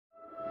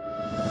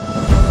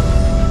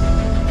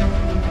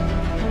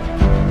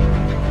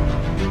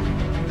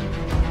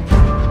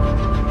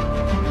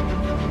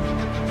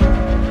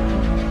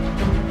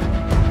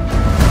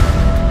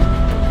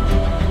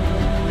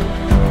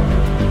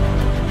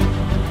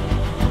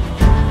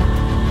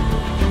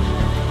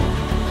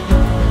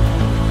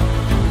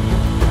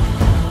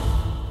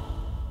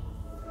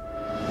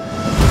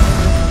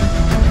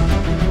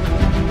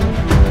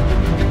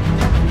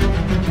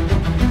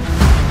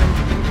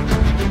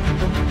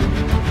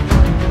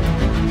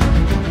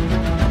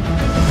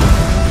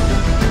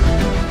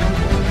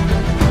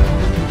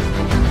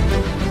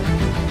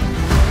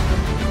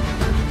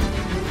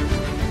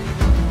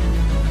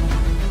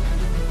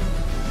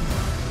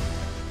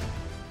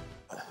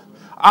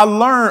I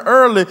learned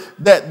early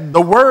that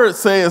the word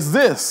says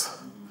this.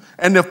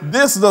 And if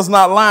this does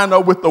not line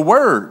up with the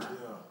word,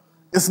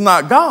 it's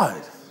not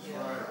God.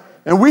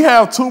 And we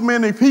have too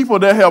many people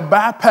that have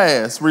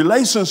bypassed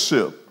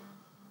relationship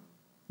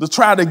to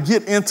try to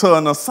get into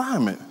an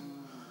assignment.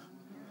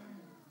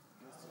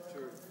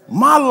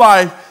 My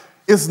life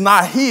is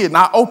not hidden.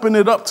 I open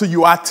it up to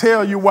you. I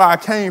tell you where I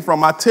came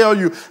from. I tell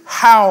you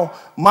how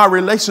my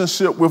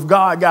relationship with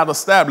God got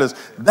established.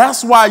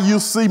 That's why you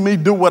see me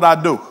do what I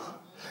do.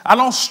 I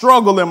don't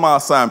struggle in my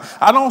assignment.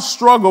 I don't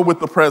struggle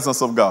with the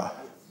presence of God.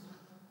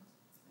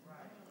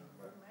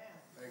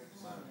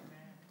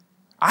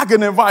 I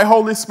can invite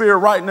Holy Spirit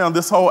right now.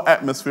 This whole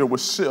atmosphere will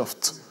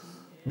shift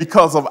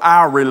because of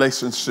our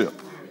relationship.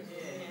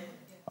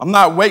 I'm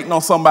not waiting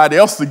on somebody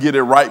else to get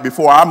it right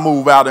before I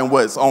move out in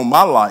what's on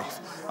my life.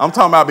 I'm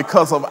talking about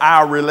because of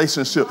our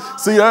relationship.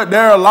 See,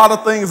 there are a lot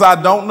of things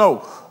I don't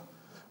know,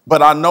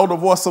 but I know the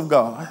voice of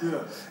God,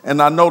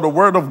 and I know the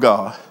word of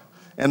God,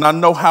 and I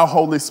know how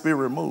Holy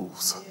Spirit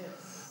moves.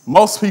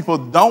 Most people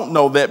don't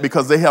know that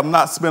because they have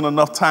not spent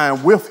enough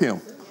time with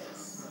him.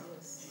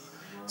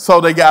 So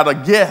they got to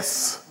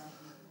guess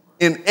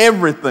in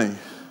everything,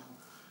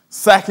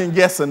 second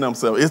guessing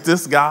themselves. Is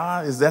this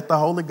God? Is that the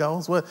Holy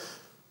Ghost? What?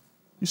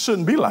 You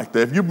shouldn't be like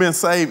that. If you've been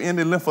saved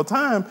any length of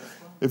time,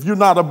 if you're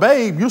not a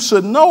babe, you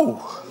should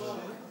know.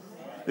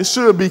 It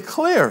should be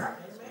clear.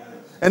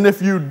 And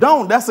if you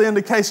don't, that's an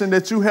indication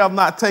that you have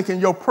not taken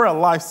your prayer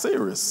life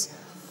serious.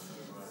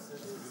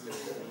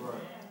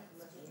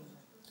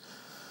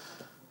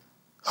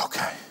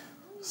 Okay,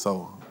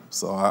 so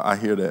I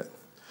hear that.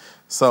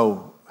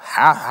 So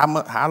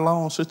how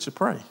long should you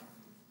pray?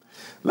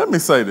 Let me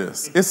say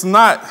this. It's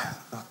not,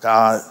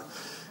 God.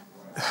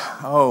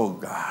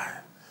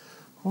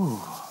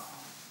 Whew.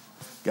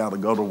 Gotta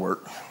go to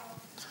work.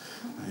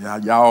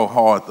 Y'all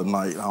hard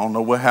tonight. I don't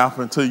know what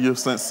happened to you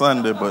since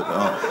Sunday, but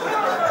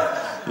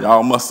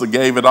y'all must have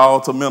gave it all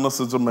to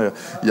Minister Jamel.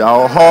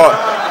 Y'all hard.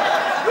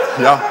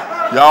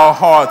 Y'all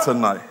hard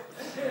tonight.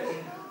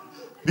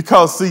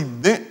 Because see,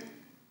 then,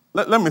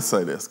 let me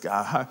say this,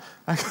 God.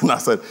 I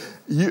cannot say it.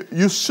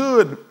 You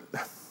should.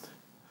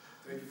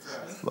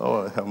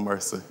 Lord have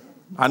mercy.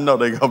 I know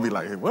they're gonna be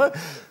like, what?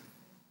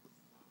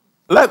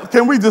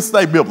 Can we just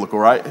stay biblical,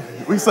 right?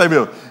 We say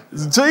biblical.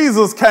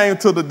 Jesus came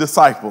to the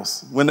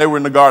disciples when they were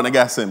in the Garden of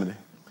Gethsemane.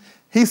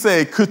 He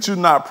said, could you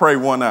not pray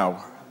 1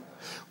 hour?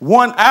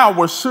 1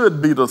 hour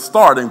should be the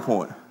starting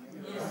point.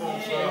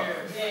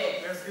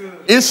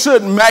 It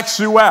shouldn't max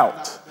you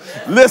out.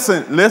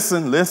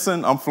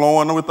 Listen. I'm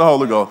flowing with the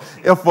Holy Ghost.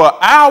 If an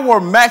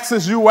hour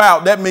maxes you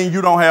out, that means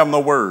you don't have no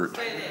word.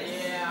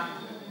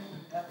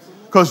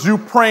 Because you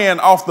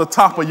praying off the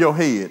top of your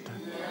head.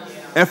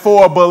 And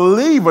for a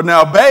believer,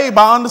 now, babe,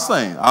 I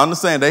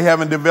understand they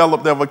haven't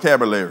developed their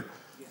vocabulary.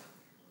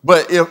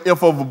 But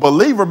if a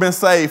believer been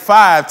saved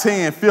 5,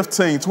 10,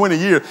 15, 20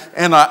 years,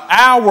 and an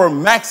hour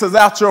maxes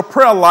out your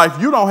prayer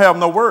life, you don't have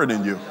no word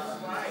in you.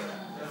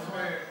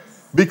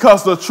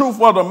 Because the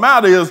truth of the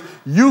matter is,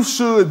 you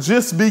should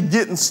just be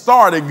getting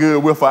started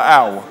good with an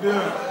hour.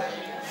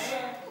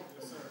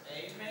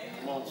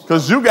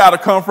 Because you got to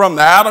come from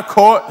the outer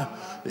court,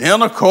 the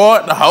inner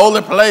court, the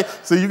holy place.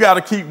 So you got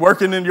to keep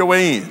working in your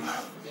way in.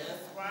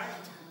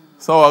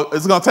 So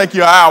it's going to take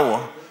you an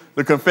hour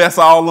to confess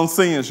all them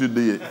sins you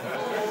did.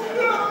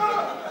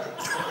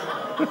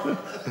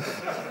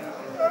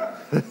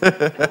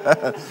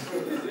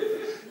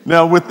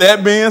 Now, with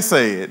that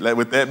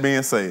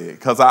being said,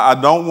 because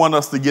I don't want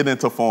us to get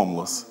into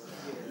formulas.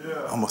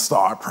 I'm going to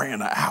start praying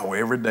an hour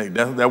every day.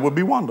 That would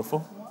be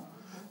wonderful.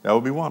 That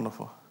would be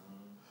wonderful.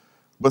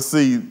 But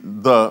see,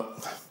 the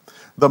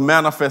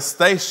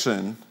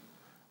manifestation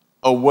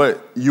of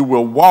what you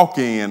will walk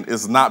in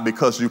is not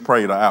because you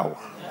prayed an hour.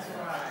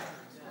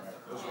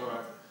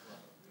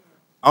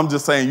 I'm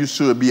just saying you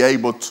should be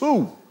able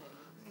to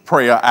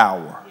pray an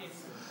hour.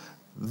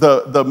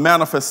 The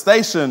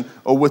manifestation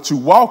of what you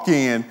walk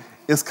in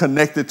is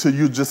connected to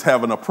you just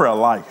having a prayer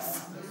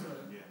life.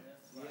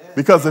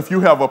 Because if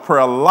you have a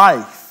prayer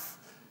life,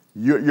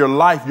 your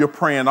life, you're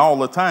praying all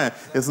the time.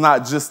 It's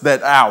not just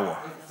that hour.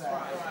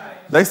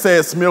 They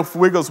said Smith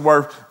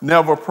Wigglesworth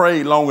never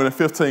prayed longer than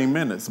 15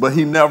 minutes, but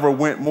he never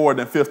went more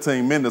than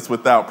 15 minutes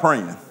without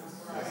praying.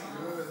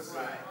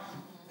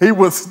 He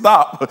would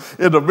stop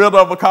in the middle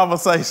of a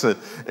conversation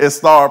and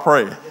start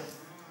praying.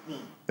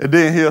 And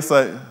then he'll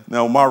say,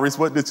 now, Maurice,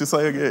 what did you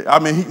say again? I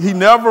mean, he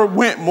never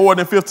went more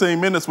than 15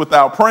 minutes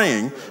without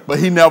praying, but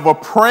he never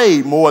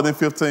prayed more than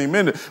 15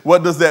 minutes.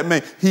 What does that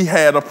mean? He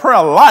had a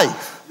prayer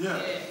life. Yeah.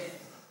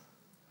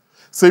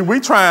 See, we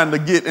trying to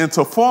get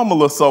into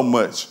formula so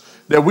much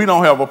that we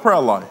don't have a prayer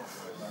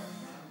life.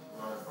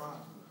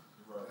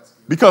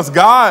 Because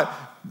God,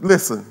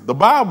 listen, the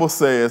Bible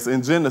says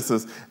in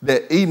Genesis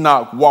that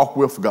Enoch walked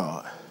with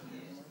God.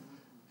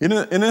 It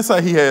didn't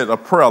say he had a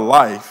prayer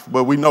life,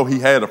 but we know he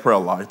had a prayer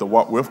life to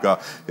walk with God.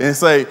 And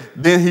say,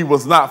 then he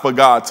was not, for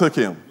God took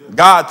him.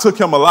 God took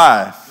him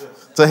alive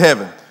to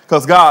heaven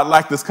because God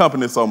liked his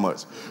company so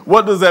much.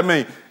 What does that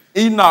mean?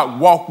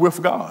 Enoch walked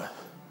with God.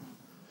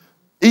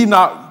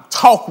 Enoch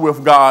talk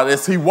with God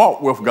as he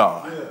walked with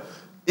God.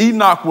 Yeah.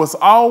 Enoch was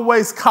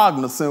always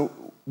cognizant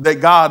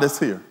that God is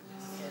here.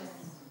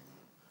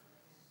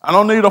 I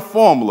don't need a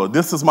formula.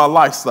 This is my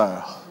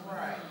lifestyle.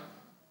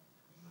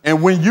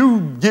 And when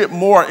you get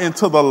more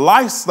into the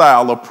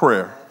lifestyle of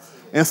prayer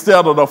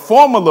instead of the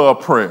formula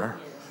of prayer,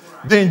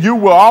 then you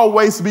will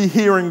always be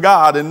hearing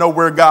God and know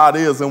where God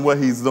is and what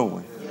he's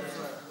doing.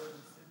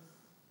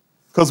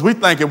 Because we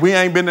think if we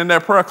ain't been in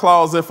that prayer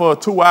closet for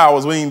 2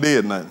 hours, we ain't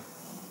did nothing.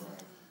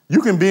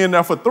 You can be in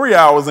there for 3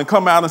 hours and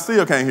come out and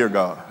still can't hear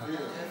God.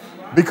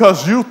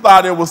 Because you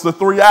thought it was the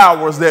 3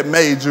 hours that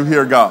made you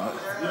hear God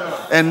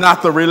and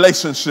not the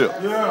relationship.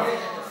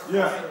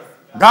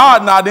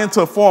 God not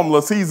into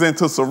formulas, he's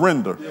into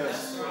surrender.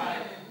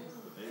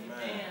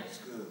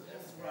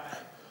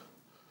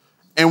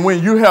 And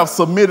when you have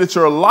submitted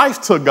your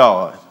life to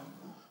God,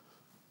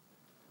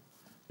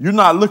 you're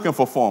not looking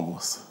for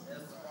formulas.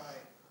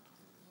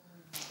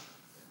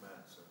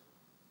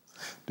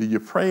 Do you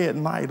pray at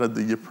night or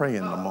do you pray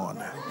in the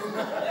morning?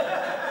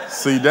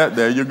 See that?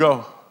 There you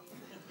go.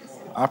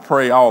 I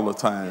pray all the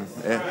time.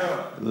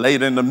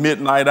 Late in the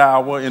midnight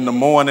hour, in the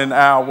morning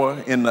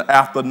hour, in the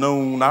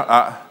afternoon.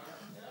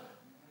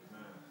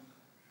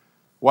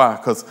 Why?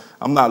 Because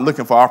I'm not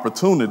looking for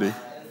opportunity.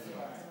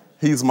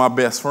 He's my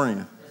best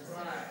friend.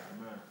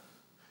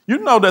 You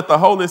know that the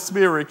Holy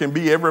Spirit can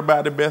be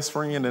everybody's best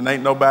friend and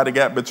ain't nobody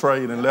got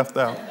betrayed and left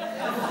out.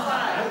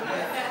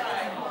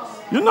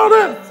 You know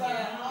that?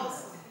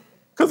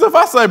 Because if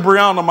I say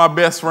Brianna, my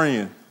best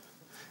friend,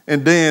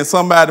 and then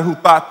somebody who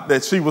thought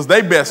that she was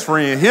their best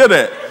friend hear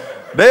that,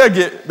 they'll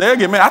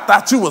get mad. I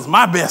thought you was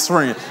my best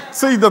friend.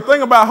 See, the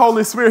thing about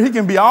Holy Spirit, he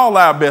can be all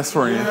our best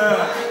friend.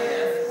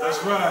 Yeah,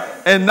 that's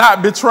right. And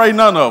not betray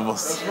none of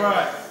us. That's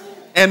right.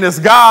 And it's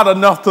God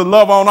enough to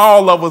love on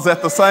all of us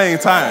at the same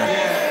time.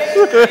 Yeah.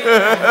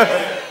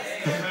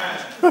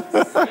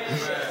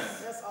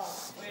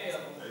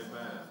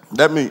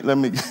 Let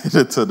me get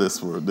into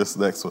this word, this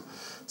next one.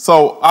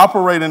 So,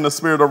 operate in the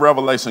spirit of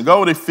revelation.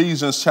 Go to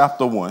Ephesians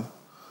chapter 1.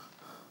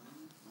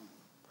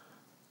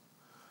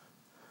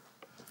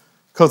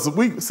 Because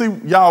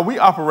we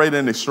operate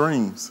in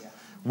extremes.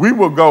 We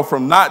will go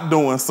from not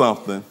doing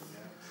something.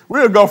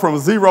 We'll go from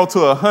 0 to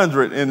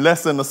 100 in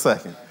less than a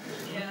second.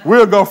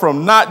 We'll go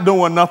from not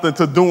doing nothing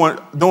to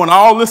doing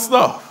all this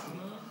stuff.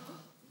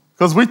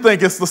 Because we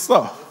think it's the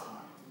stuff.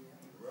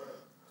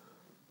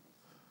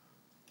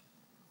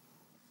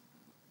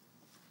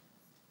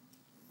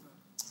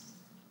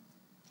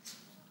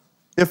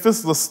 If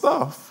it's the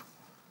stuff,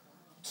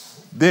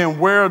 then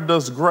where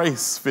does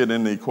grace fit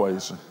in the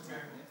equation?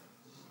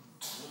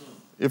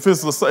 If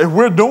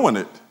we're doing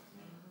it,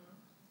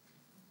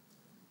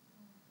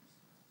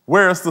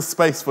 where is the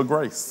space for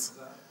grace?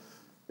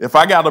 If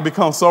I got to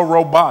become so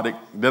robotic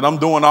that I'm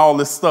doing all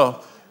this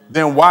stuff,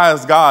 then why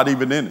is God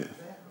even in it?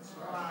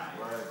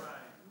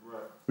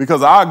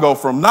 Because I go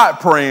from not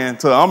praying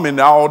to I'm in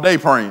the all day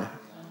praying,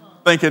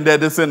 thinking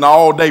that it's in the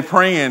all day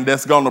praying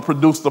that's going to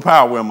produce the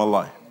power in my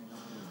life.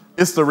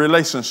 It's the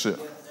relationship.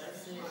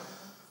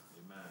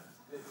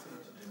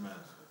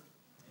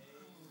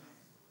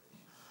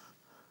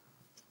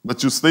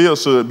 But you still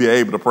should be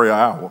able to pray an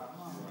hour.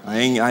 I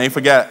ain't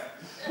forgot.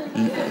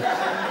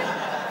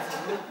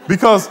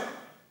 Because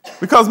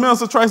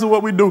Minister Tracy,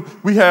 what we do,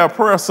 we have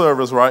prayer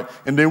service, right?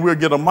 And then we'll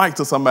get a mic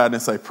to somebody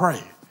and say,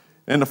 pray.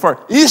 And the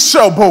first,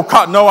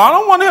 no, I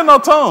don't want to hear no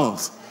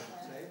tongues.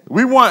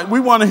 We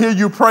want to hear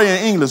you pray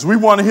in English. We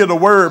want to hear the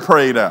word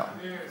prayed out.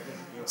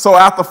 So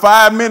after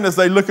 5 minutes,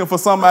 they looking for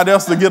somebody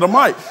else to get a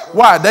mic.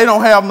 Why? They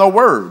don't have no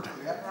word.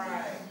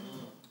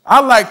 I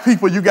like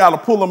people, you got to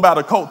pull them by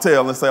the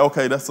coattail and say,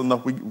 okay, that's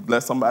enough. We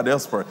let somebody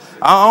else pray.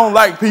 I don't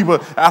like people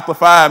after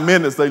 5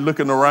 minutes, they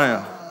looking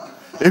around.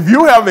 If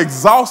you have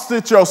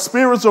exhausted your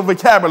spiritual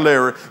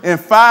vocabulary in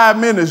 5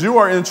 minutes, you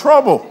are in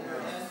trouble.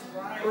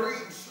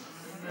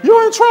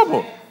 You're in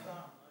trouble.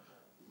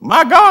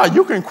 My God,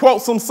 you can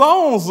quote some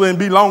songs and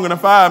be longer than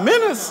 5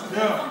 minutes.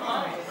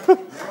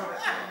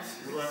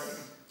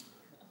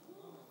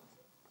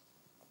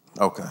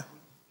 Okay.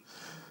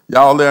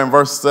 Y'all there in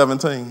verse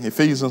 17,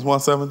 Ephesians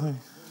 1:17.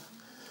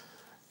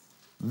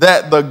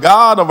 That the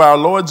God of our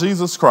Lord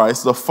Jesus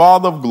Christ, the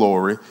Father of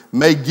glory,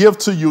 may give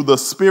to you the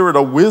spirit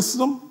of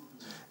wisdom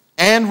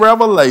and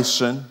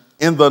revelation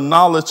in the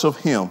knowledge of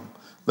him.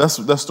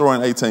 Let's throw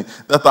in 18.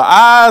 That the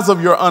eyes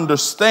of your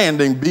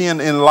understanding being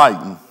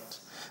enlightened,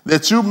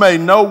 that you may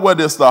know what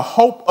is the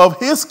hope of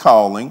his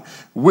calling,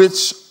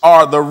 which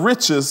are the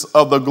riches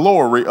of the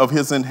glory of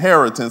his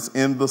inheritance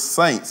in the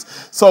saints.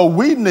 So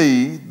we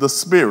need the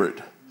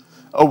spirit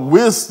of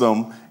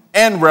wisdom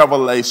and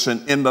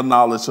revelation in the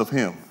knowledge of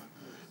him.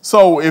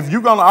 So if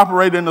you're going to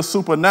operate in the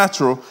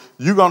supernatural,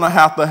 you're going to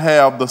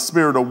have the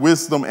spirit of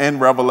wisdom and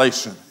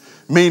revelation,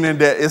 meaning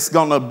that it's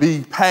going to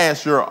be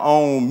past your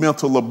own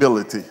mental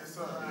ability.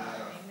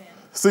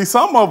 See,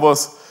 some of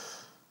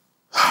us,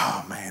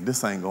 oh man,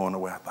 this ain't going the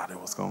way I thought it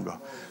was going to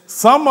go.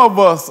 Some of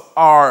us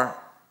are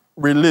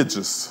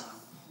religious.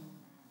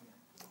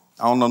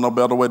 I don't know no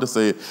better way to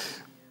say it.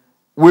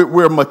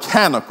 We're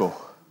mechanical.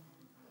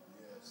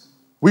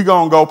 We're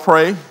going to go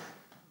pray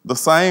the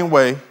same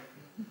way,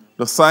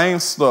 the same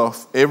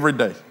stuff every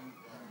day.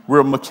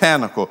 We're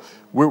mechanical.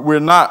 We're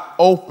not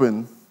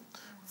open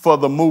for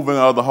the moving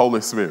of the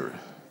Holy Spirit.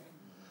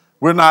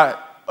 We're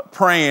not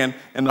praying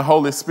and the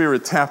Holy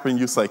Spirit tapping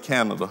you, say,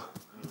 Canada,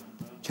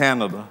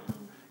 Canada.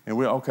 And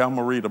we're, okay, I'm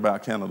going to read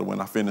about Canada when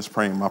I finish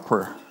praying my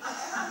prayer.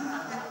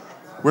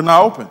 We're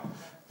not open.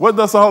 What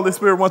does the Holy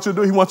Spirit want you to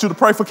do? He wants you to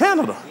pray for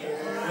Canada.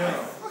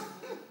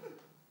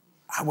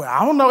 Well,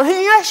 I don't know. He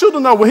ain't asked you to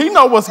know. Well, he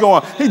know what's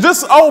going on. He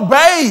just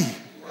obey.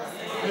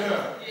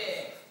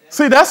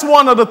 See, that's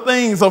one of the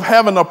things of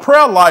having a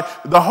prayer life.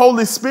 The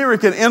Holy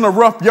Spirit can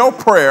interrupt your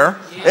prayer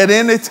at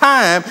any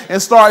time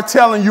and start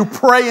telling you,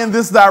 pray in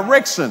this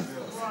direction.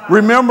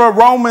 Remember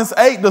Romans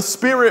 8, the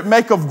Spirit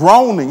maketh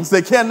groanings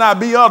that cannot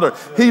be uttered.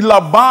 He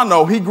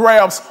labano, he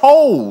grabs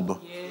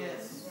hold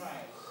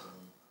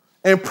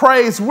and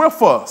prays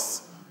with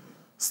us.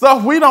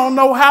 Stuff we don't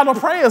know how to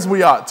pray as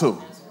we ought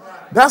to.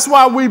 That's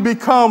why we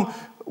become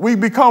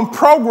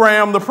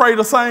programmed to pray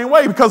the same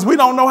way, because we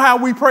don't know how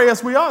we pray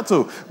as we ought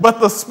to. But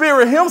the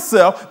Spirit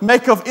himself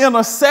maketh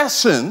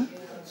intercession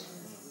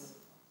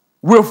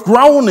with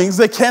groanings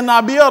that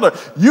cannot be uttered.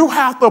 You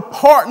have to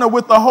partner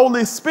with the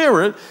Holy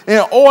Spirit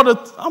in order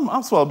I'm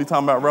supposed to be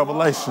talking about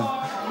Revelation.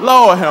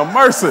 Lord have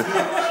mercy.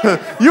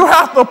 You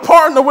have to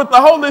partner with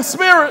the Holy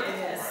Spirit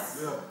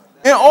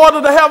in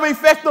order to have an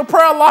effective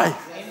prayer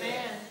life.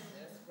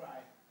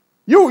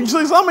 You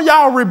see, some of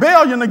y'all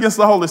rebellion against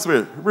the Holy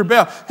Spirit.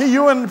 Rebel.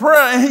 You in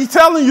prayer and he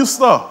telling you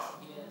stuff.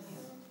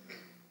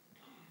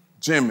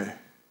 Jimmy.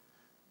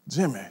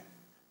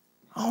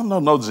 I don't know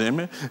no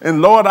Jimmy.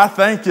 And Lord, I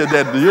thank you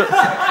that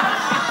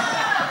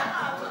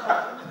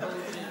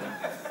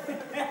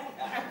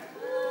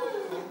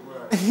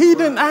he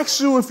didn't ask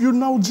you if you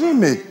know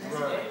Jimmy.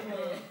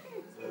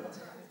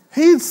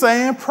 He's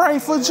saying pray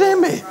for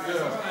Jimmy.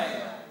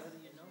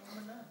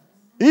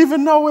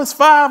 Even though it's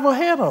 5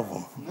 ahead of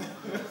him.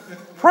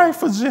 Pray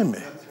for Jimmy.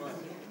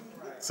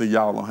 See,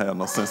 y'all don't have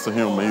no sense of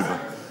humor either.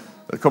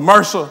 The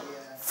commercial,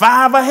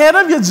 5 ahead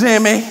of you,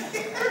 Jimmy.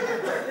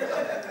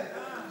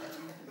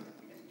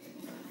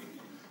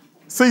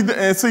 See,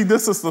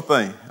 this is the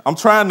thing. I'm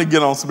trying to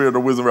get on Spirit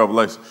of Wisdom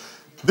Revelation.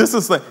 This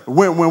is the thing.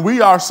 When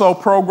we are so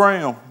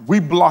programmed,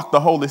 we block the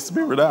Holy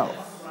Spirit out.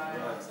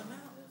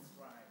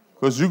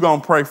 Because you're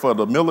going to pray for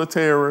the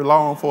military,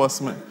 law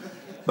enforcement,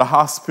 the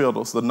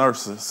hospitals, the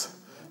nurses,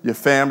 your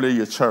family,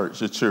 your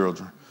church, your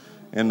children.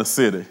 In the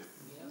city,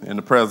 and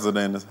the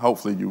president,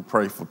 hopefully you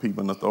pray for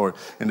people in authority,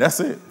 and that's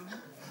it.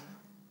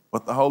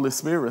 But the Holy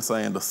Spirit is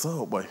saying the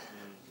Subway.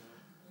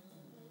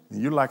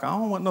 And you're like, I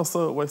don't want no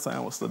Subway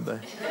sandwich today.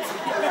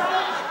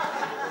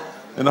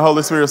 And the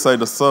Holy Spirit say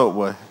the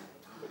Subway.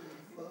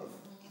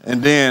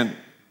 And then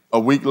a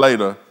week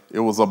later, it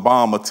was a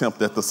bomb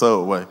attempt at the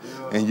Subway.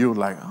 And you're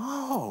like,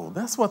 oh,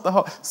 that's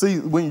what see,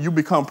 when you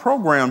become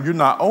programmed, you're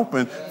not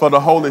open for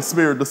the Holy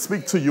Spirit to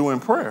speak to you in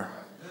prayer.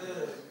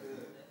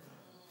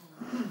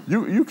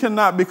 You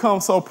cannot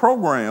become so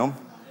programmed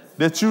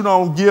that you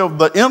don't give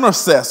the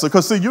intercessor,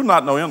 because see, you're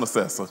not no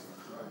intercessor.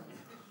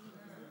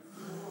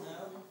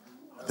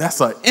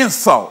 That's an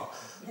insult.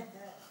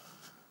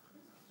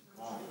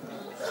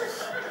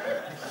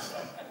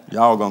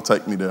 Y'all gonna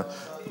take me there.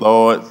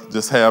 Lord,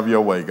 just have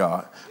your way,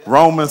 God.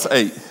 Romans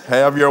 8,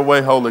 have your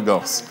way, Holy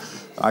Ghost.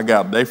 I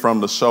got it. They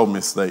from the show me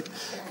state.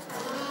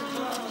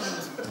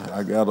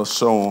 I gotta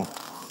show them.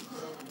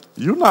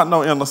 You're not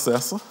no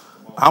intercessor.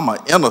 I'm an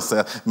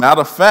intercessor.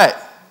 Matter of fact,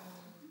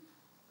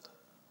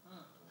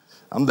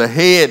 I'm the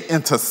head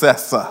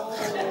intercessor.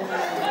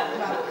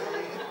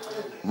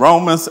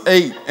 Romans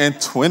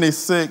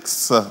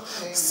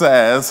 8:26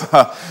 says,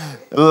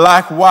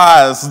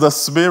 likewise, the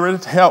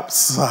Spirit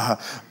helps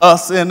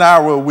us in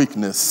our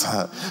weakness,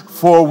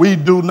 for we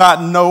do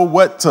not know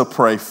what to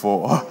pray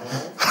for.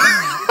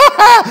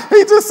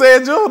 He just said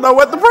you don't know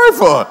what to pray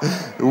for.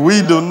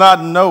 We do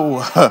not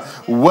know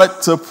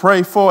what to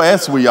pray for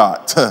as we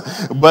ought,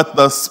 but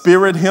the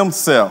Spirit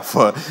himself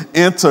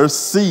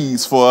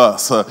intercedes for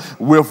us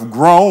with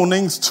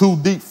groanings too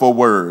deep for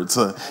words.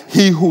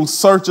 He who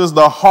searches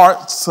the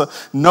hearts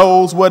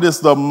knows what is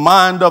the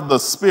mind of the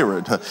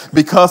Spirit,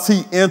 because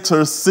he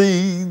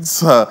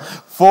intercedes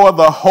for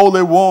the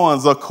holy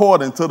ones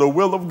according to the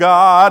will of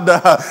God.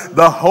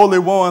 The holy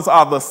ones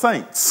are the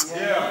saints.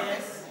 Yeah.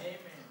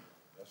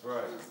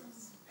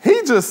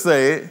 He just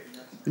said,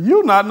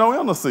 you not no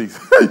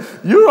intercessor.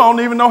 You don't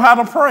even know how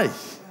to pray.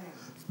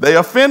 They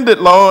offended,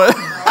 Lord.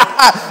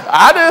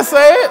 I didn't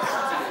say it.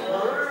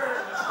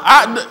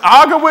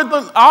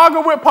 I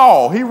argue with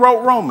Paul. He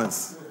wrote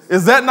Romans.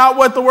 Is that not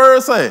what the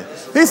word said?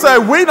 He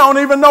said, we don't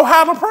even know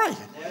how to pray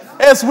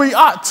as we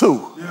ought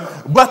to.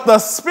 But the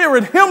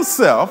Spirit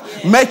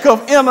himself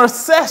maketh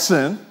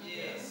intercession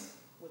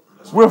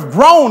with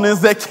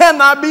groanings that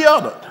cannot be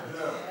uttered.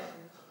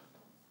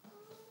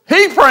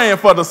 He praying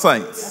for the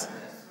saints.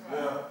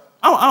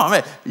 Oh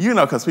man, you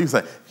know, because people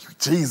say,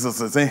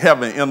 Jesus is in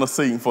heaven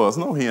interceding for us.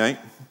 No, he ain't.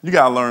 You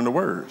got to learn the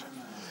word.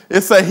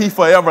 It say he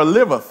forever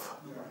liveth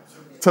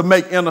to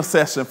make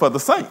intercession for the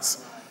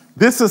saints.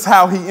 This is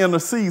how he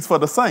intercedes for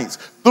the saints,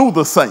 through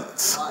the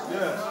saints.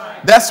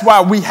 That's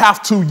why we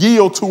have to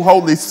yield to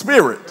Holy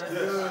Spirit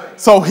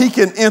so he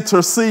can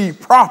intercede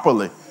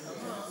properly.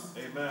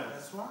 Amen.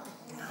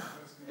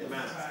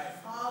 Amen.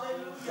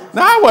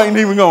 Now, I wasn't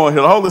even going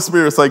here. The Holy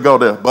Spirit say, go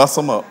there. Bust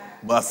them up.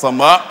 Bust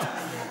them up.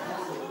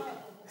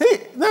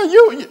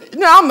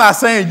 Now, I'm not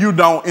saying you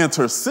don't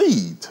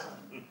intercede,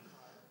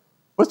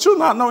 but you're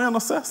not no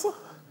intercessor.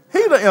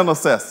 He the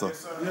intercessor.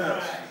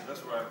 Yes,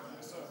 that's right.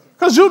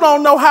 Because you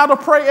don't know how to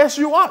pray as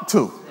you ought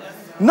to.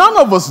 None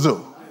of us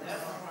do.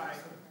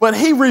 But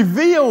he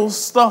reveals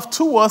stuff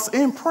to us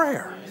in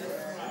prayer.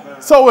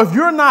 So if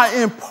you're not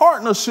in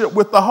partnership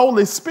with the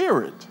Holy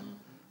Spirit,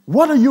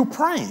 what are you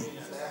praying?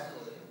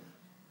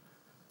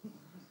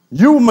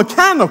 You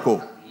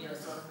mechanical.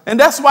 And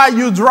that's why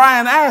you're dry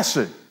and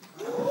ashy.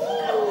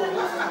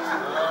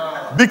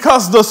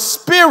 Because the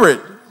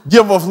Spirit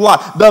giveth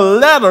life. The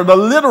letter, the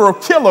literal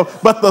killer,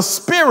 but the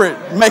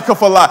Spirit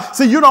maketh alive.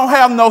 See, you don't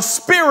have no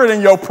spirit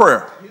in your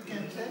prayer.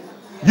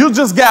 You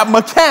just got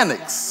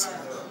mechanics.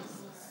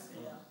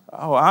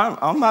 Oh,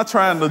 I'm not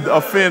trying to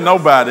offend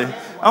nobody.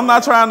 I'm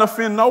not trying to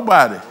offend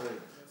nobody.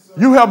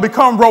 You have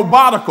become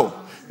robotical.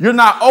 You're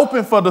not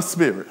open for the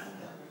Spirit.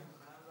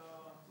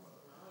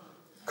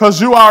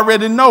 Because you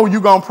already know you're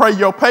going to pray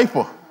your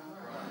paper.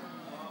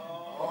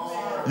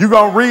 You're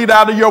going to read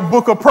out of your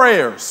book of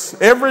prayers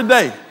every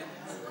day.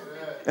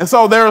 And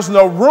so there's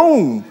no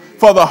room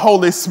for the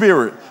Holy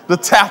Spirit to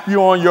tap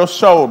you on your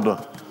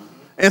shoulder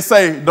and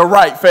say, the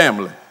right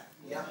family.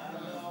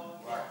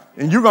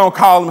 And you're going to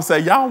call him and say,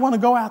 y'all want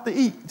to go out to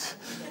eat?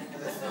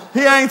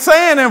 He ain't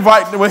saying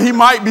invite them. Well, he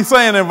might be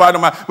saying invite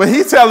them out, but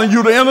he's telling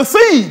you to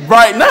intercede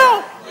right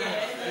now.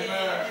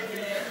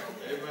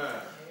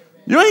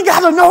 You ain't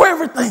got to know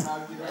everything.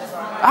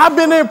 I've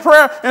been in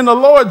prayer and the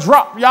Lord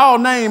dropped y'all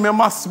name in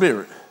my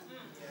spirit.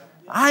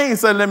 I ain't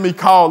said let me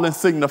call and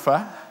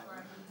signify.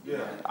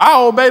 I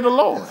obey the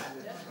Lord.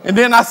 And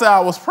then I said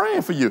I was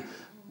praying for you.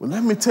 Well,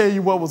 let me tell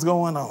you what was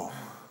going on.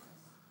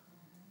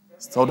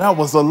 So that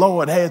was the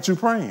Lord had you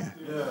praying.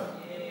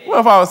 What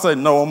if I would say,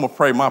 no, I'm going to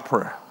pray my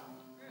prayer?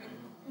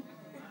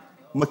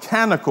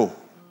 Mechanical.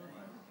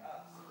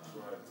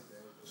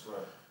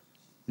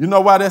 You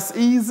know why that's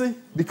easy?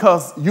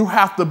 Because you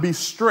have to be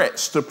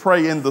stretched to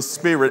pray in the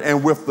Spirit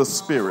and with the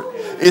Spirit.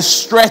 It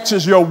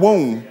stretches your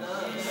womb.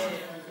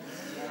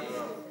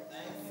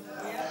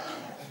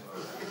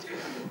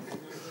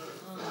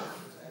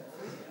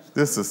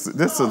 This is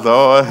that's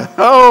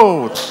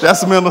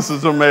Minister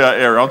Jamaica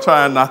area. I'm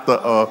trying not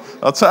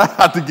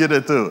to get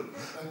into it.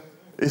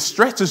 It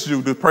stretches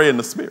you to pray in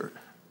the Spirit.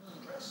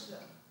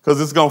 Because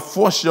it's going to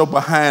force your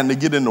behind to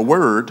get in the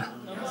Word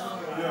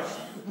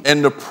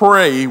and to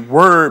pray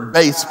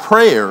word-based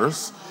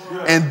prayers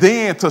and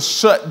then to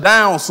shut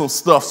down some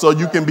stuff so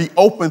you can be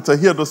open to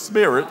hear the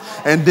Spirit,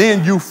 and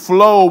then you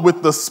flow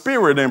with the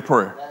Spirit in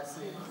prayer.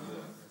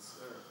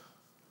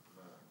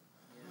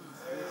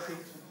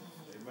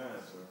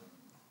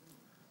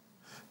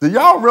 Do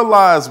y'all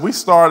realize we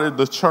started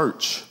the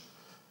church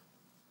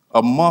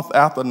a month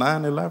after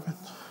 9/11?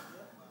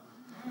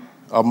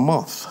 A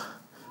month.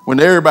 When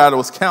everybody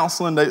was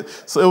counseling,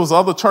 so it was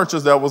other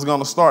churches that was going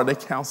to start, they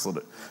counseled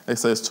it. They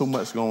said it's too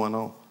much going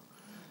on.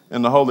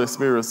 And the Holy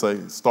Spirit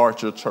say,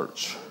 start your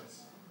church.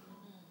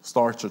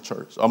 Start your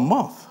church. A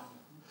month.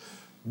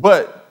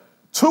 But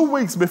 2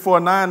 weeks before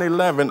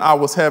 9/11, I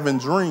was having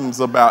dreams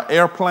about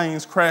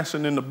airplanes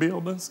crashing in the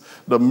buildings,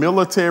 the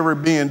military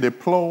being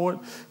deployed,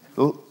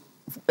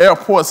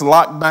 airports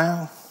locked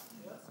down,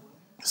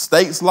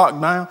 states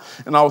locked down.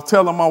 And I was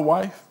telling my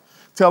wife,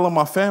 telling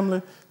my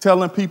family,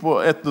 telling people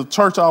at the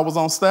church I was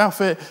on staff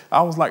at,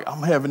 I was like,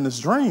 I'm having this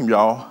dream,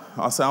 y'all.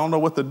 I said, I don't know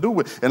what to do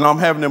with it. And I'm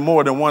having it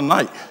more than one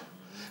night.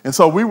 And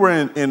so we were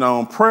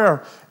in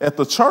prayer at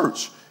the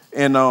church.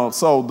 And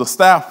so the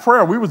staff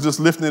prayer, we were just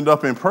lifting it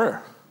up in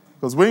prayer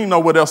because we didn't know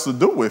what else to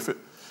do with it.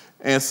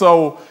 And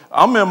so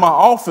I'm in my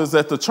office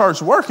at the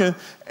church working,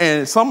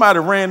 and somebody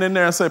ran in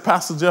there and said,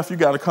 Pastor Jeff, you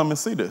got to come and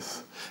see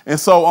this. And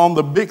so on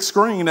the big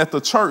screen at the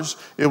church,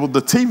 the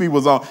TV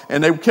was on,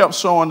 and they kept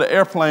showing the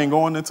airplane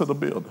going into the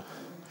building.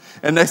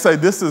 And they say,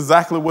 this is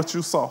exactly what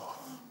you saw.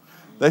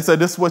 They say,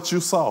 this is what you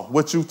saw,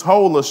 what you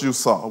told us you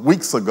saw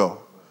weeks ago.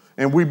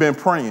 And we've been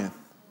praying.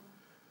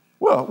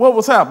 Well, what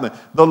was happening?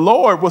 The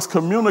Lord was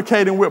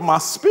communicating with my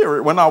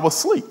spirit when I was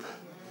asleep.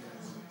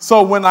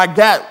 So when I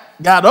got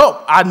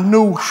up, I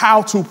knew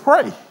how to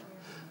pray.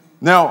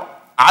 Now,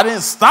 I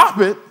didn't stop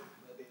it,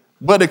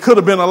 but it could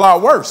have been a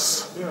lot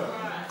worse.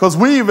 Because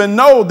we even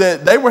know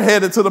that they were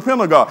headed to the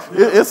Pentagon.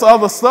 It's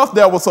other stuff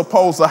that was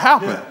supposed to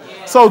happen.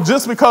 So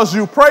just because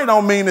you pray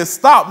don't mean it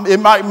stopped. It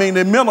might mean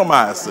it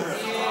minimized it.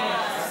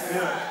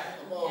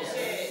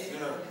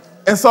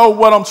 And so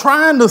what I'm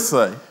trying to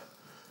say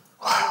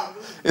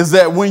is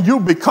that when you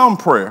become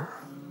prayer,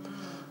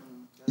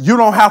 you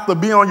don't have to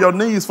be on your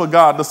knees for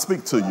God to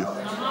speak to you.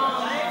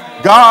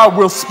 God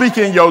will speak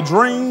in your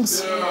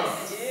dreams.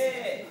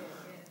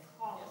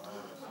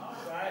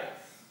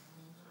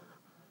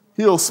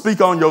 He'll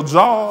speak on your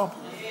job.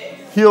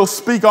 He'll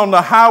speak on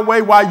the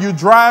highway while you're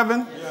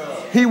driving.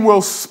 He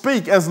will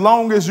speak as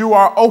long as you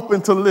are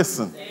open to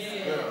listen.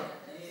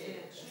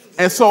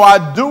 And so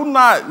I do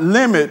not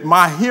limit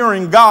my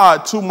hearing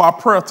God to my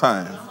prayer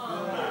time.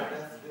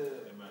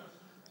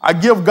 I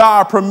give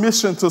God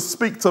permission to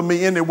speak to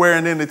me anywhere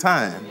and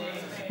anytime.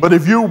 But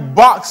if you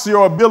box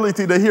your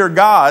ability to hear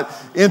God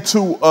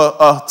into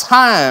a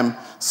time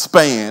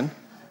span,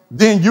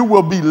 then you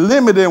will be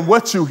limited in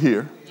what you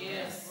hear.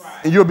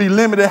 And you'll be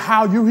limited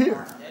how you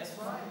hear.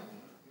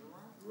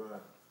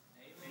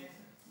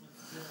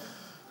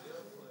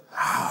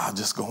 I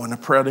just go into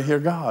prayer to hear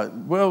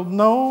God. Well,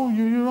 no,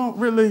 you don't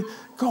really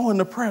go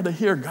into prayer to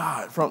hear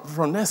God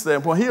from that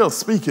standpoint. He'll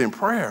speak in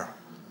prayer.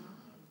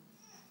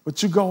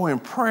 But you go in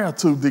prayer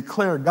to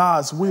declare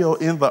God's will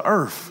in the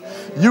earth.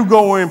 You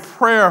go in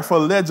prayer for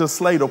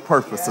legislative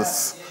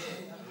purposes.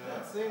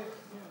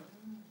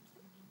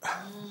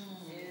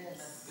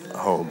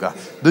 Oh, God.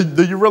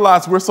 Do you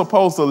realize we're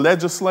supposed to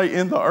legislate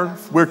in the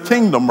earth? We're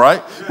kingdom,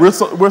 right?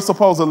 We're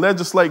supposed to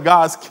legislate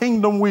God's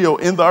kingdom will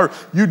in the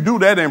earth. You do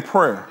that in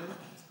prayer.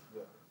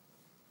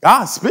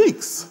 God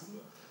speaks.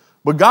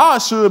 But God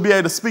should be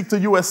able to speak to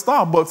you at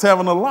Starbucks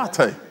having a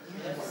latte.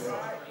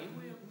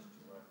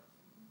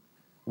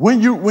 When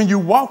you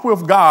walk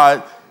with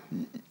God,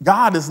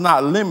 God is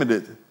not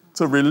limited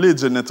to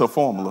religion and to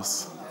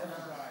formulas.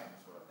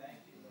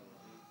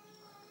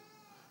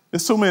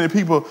 There's too many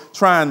people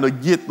trying to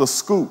get the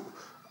scoop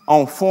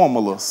on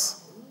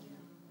formulas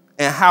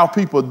and how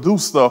people do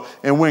stuff,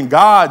 and when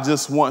God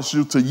just wants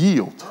you to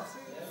yield.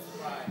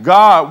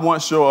 God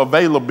wants your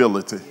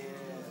availability.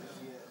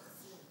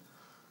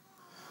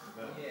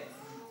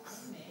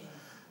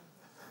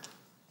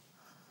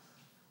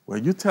 Well,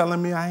 you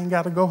telling me I ain't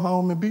got to go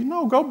home and be?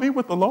 No, go be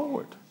with the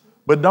Lord.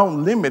 But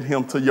don't limit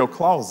him to your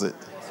closet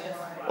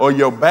or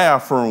your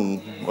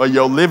bathroom or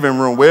your living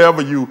room,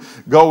 wherever you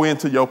go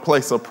into your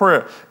place of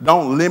prayer.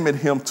 Don't limit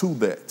him to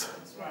that.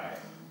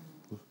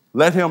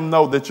 Let him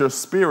know that your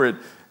spirit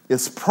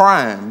is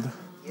primed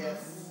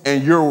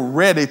and you're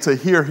ready to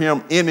hear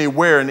him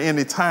anywhere and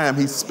anytime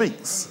he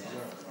speaks.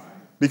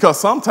 Because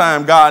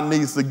sometimes God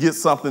needs to get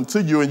something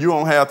to you and you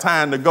don't have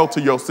time to go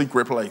to your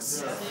secret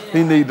place.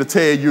 He needs to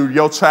tell you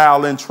your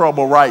child in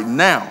trouble right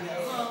now.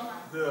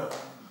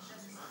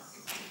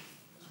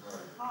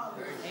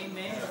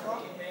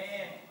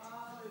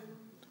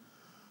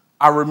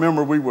 I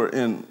remember we were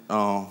in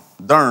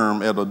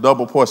Durham at a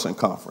double portion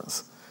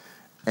conference.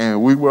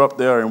 And we were up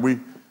there and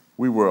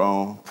we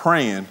were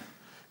praying.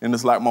 And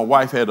it's like my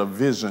wife had a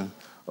vision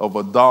of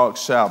a dark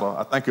shadow.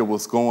 I think it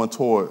was going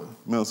toward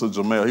Minister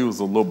Jamel. He was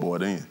a little boy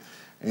then.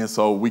 And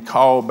so we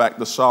called back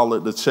to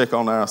Charlotte to check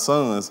on our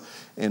sons,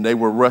 and they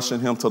were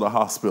rushing him to the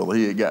hospital.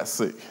 He had got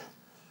sick.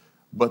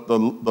 But the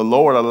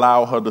Lord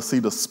allowed her to see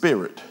the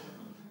spirit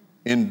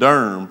in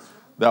Durham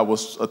that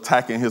was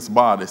attacking his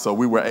body. So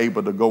we were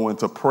able to go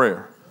into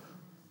prayer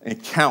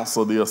and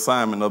counsel the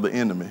assignment of the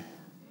enemy.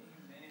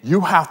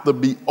 You have to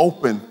be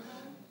open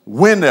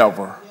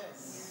whenever,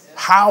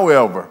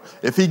 however.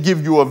 If he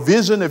give you a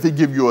vision, if he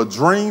give you a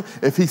dream,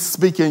 if he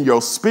speak in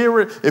your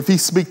spirit, if he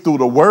speak through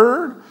the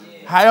word,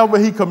 however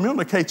he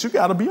communicates, you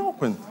got to be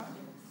open.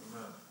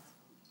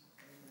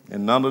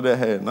 And none of that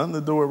had nothing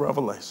to do with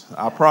revelation.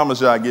 I promise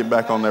you I'll get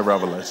back on that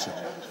revelation.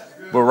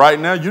 But right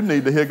now, you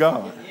need to hear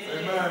God.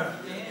 Amen.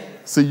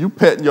 See, you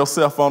patting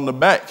yourself on the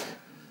back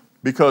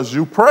because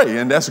you pray,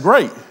 and that's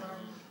great.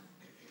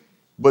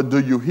 But do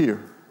you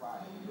hear?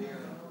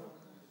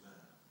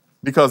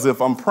 Because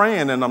if I'm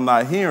praying and I'm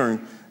not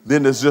hearing,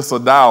 then it's just a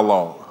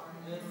dialogue.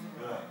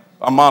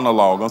 A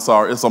monologue, I'm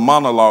sorry. It's a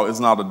monologue, it's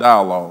not a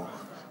dialogue.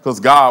 Because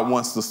God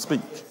wants to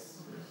speak.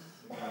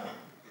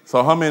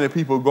 So how many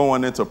people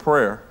going into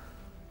prayer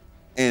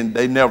and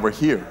they never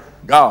hear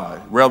God?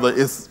 Whether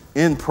it's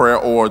in prayer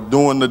or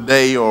during the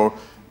day or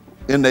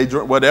in their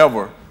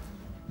whatever,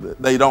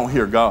 they don't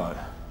hear God.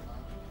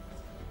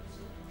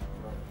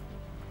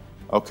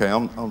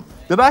 Okay,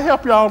 did I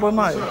help y'all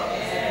tonight?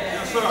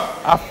 Yes, sir.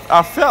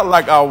 I felt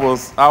like I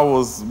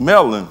was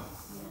melting.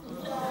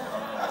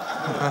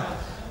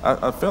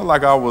 I felt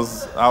like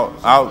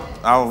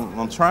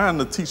I'm trying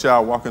to teach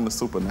y'all walk in the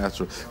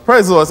supernatural.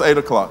 Praise the Lord, it's 8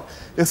 o'clock.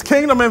 It's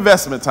kingdom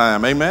investment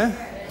time, amen?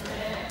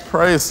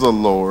 Praise the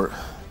Lord.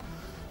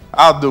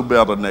 I'll do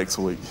better next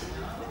week.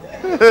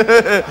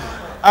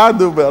 I'll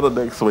do better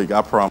next week,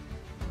 I promise.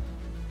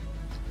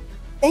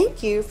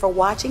 Thank you for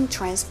watching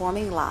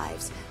Transforming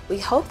Lives. We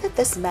hope that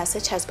this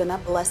message has been a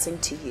blessing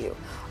to you.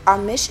 Our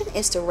mission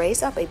is to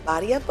raise up a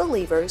body of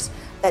believers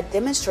that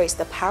demonstrates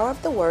the power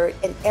of the word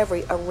in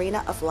every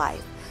arena of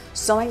life.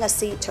 Sowing a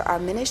seed to our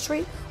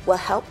ministry will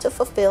help to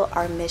fulfill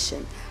our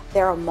mission.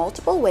 There are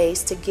multiple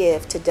ways to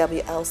give to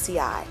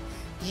WLCI.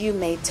 You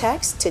may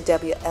text to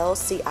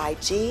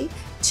WLCIG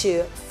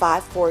to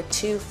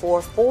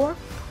 54244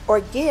 or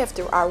give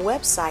through our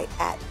website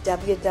at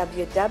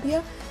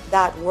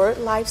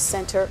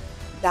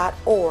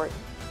www.wordlifecenter.org.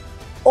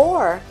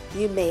 Or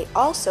you may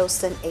also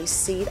send a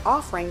seed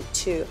offering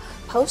to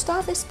Post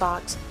Office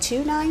Box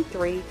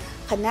 293,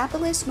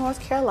 Kannapolis, North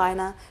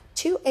Carolina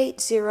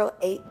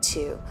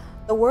 28082.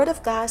 The Word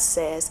of God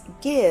says,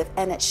 "Give,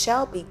 and it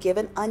shall be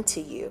given unto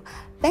you."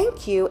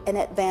 Thank you in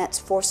advance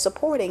for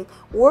supporting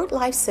Word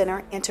Life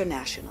Center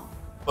International.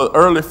 The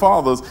early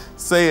fathers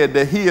said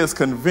that he is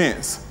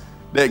convinced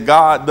that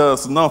God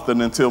does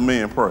nothing until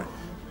men pray.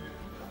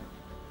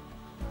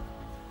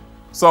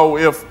 So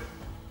if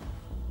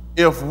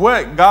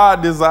what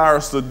God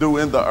desires to do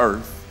in the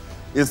earth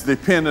is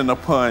dependent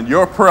upon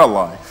your prayer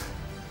life,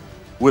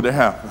 would it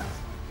happen?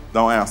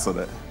 Don't answer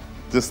that.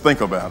 Just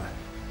think about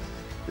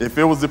it. If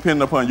it was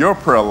dependent upon your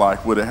prayer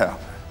life, would it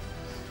happen?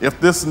 If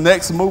this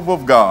next move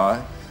of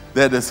God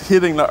that is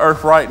hitting the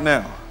earth right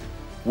now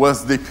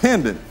was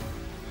dependent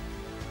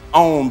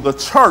on the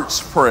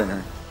church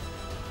praying,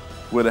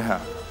 would it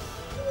happen?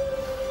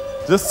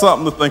 Just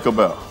something to think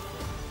about.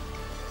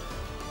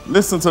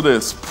 Listen to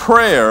this.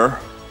 Prayer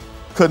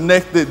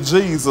connected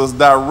Jesus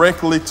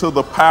directly to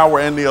the power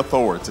and the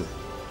authority.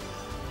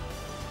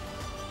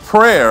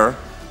 Prayer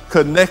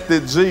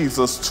connected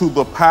Jesus to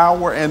the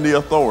power and the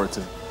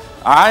authority.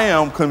 I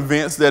am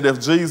convinced that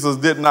if Jesus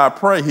did not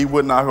pray, he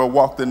would not have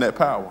walked in that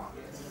power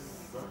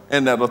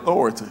and that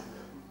authority.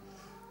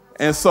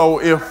 And so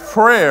if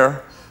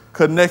prayer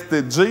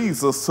connected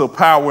Jesus to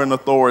power and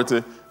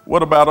authority,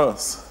 what about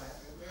us?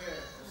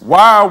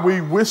 Why are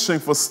we wishing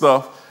for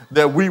stuff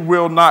that we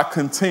will not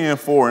contend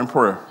for in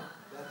prayer?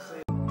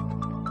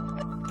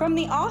 From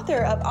the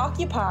author of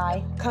Occupy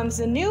comes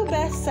the new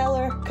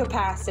bestseller,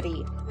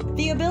 Capacity,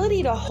 the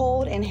ability to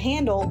hold and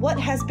handle what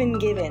has been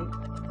given.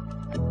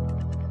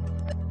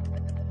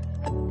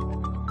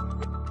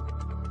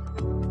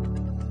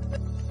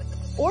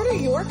 Order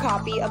your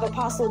copy of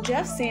Apostle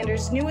Jeff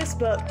Sanders' newest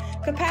book,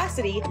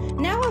 Capacity,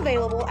 now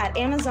available at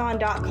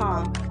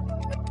Amazon.com.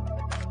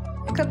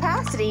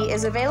 Capacity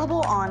is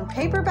available on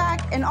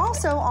paperback and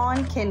also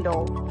on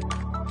Kindle.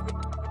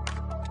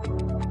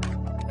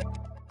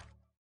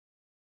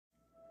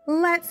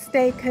 Let's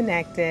stay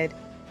connected.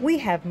 We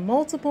have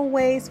multiple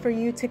ways for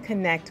you to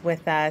connect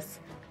with us.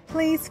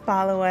 Please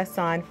follow us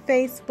on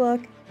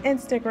Facebook,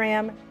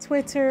 Instagram,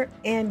 Twitter,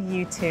 and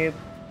YouTube.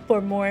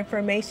 For more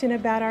information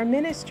about our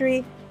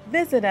ministry,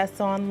 visit us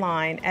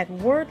online at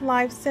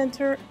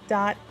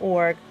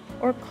wordlifecenter.org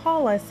or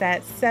call us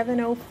at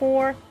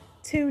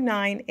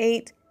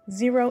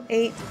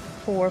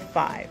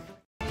 704-298-0845.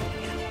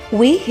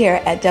 We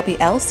here at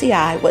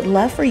WLCI would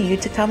love for you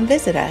to come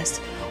visit us,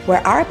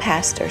 where our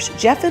pastors,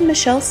 Jeff and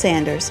Michelle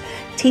Sanders,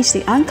 teach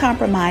the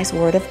uncompromised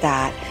Word of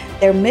God.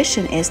 Their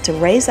mission is to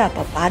raise up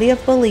a body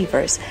of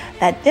believers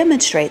that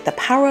demonstrate the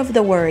power of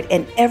the Word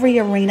in every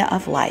arena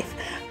of life.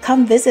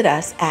 Come visit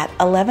us at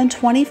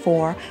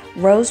 1124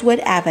 Rosewood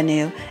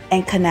Avenue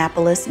in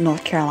Kannapolis,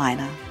 North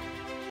Carolina.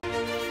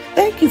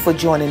 Thank you for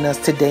joining us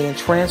today in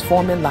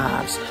Transforming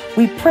Lives.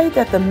 We pray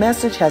that the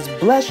message has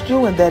blessed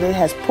you and that it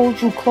has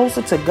pulled you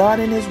closer to God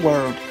and His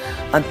Word.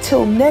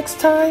 Until next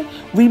time,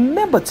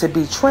 remember to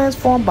be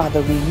transformed by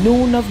the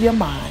renewing of your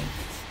mind.